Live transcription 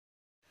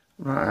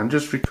Right, I'm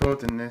just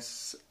recording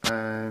this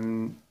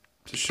to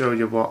show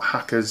you what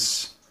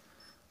hackers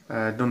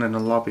done in the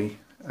lobby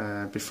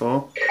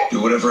before.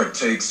 Do whatever it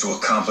takes to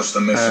accomplish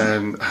the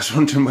mission. I was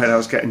wondering where I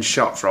was getting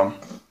shot from,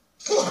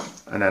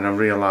 and then I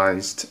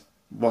realised,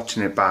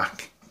 watching it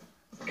back,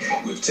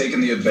 We've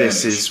taken the advantage.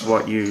 this is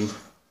what you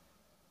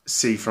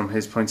see from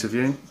his point of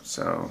view.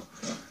 So,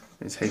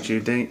 it's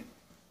HUD.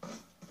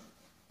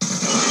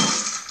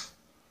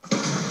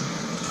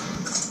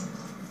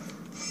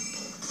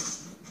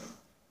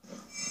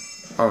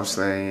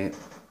 Obviously,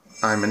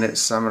 I'm an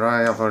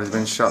samurai. I've already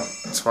been shot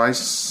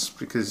twice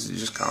because you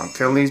just can't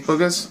kill these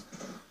buggers.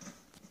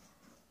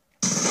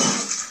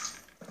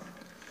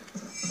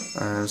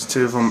 There's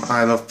two of them,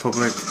 I Love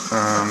Public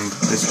and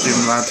this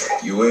gym lad.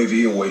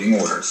 UAV awaiting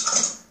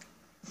orders.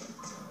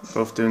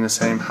 Both doing the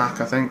same hack,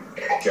 I think.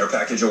 Care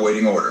package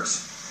awaiting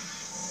orders.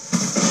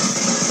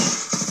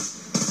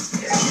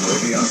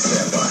 UAV on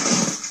standby.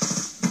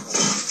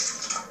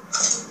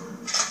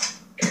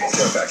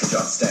 Care package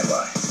on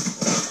standby.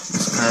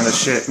 This kind of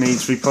shit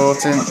needs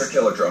reporting. Hunter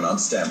killer drone on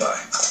standby.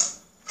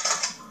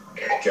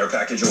 Care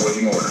package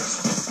awaiting orders.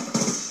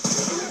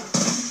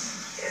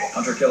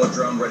 Hunter killer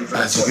drone ready for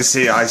As you can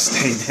see, I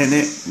stayed in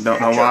it.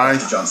 Don't know why. Care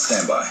package on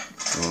standby.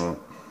 But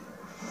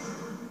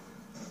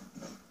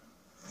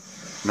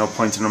no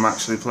point in them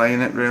actually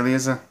playing it, really,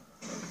 is there?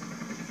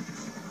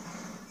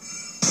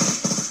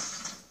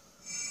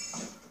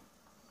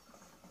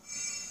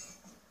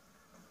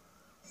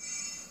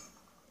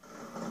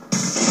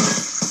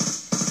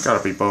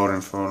 Gotta be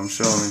boring for them,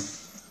 surely.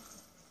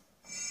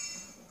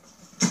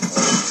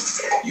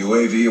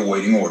 UAV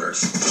awaiting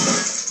orders.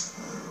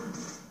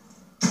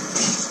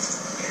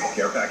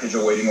 Care package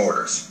awaiting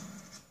orders.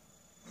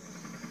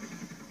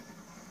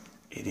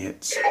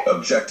 Idiots.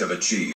 Objective achieved.